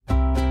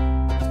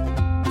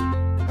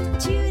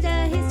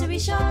Tudor History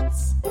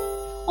Shots.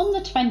 On the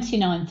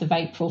 29th of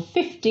April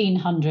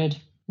 1500,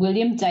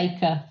 William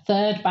Dacre,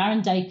 3rd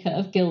Baron Dacre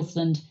of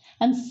Gilsland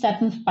and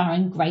 7th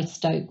Baron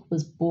Greystoke,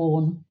 was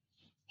born.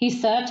 He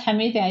served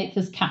Henry VIII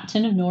as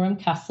captain of Norham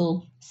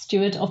Castle,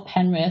 steward of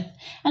Penrith,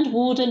 and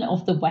warden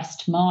of the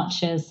West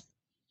Marches.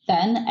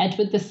 Then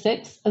Edward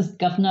VI as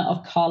governor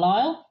of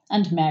Carlisle,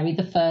 and Mary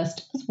I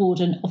as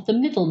warden of the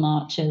Middle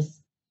Marches.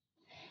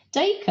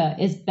 Dacre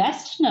is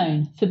best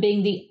known for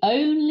being the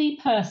only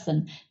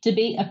person to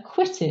be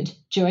acquitted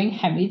during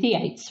Henry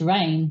VIII's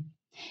reign.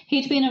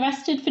 He'd been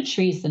arrested for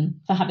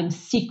treason, for having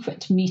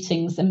secret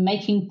meetings and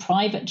making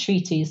private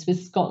treaties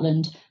with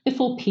Scotland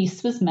before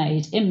peace was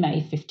made in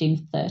May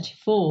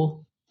 1534.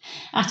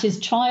 At his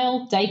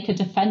trial, Dacre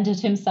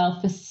defended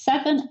himself for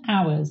 7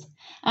 hours,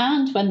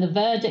 and when the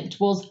verdict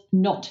was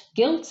not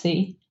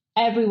guilty,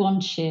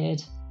 everyone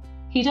cheered.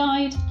 He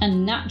died a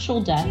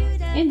natural death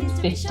in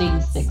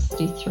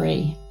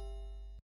 1563.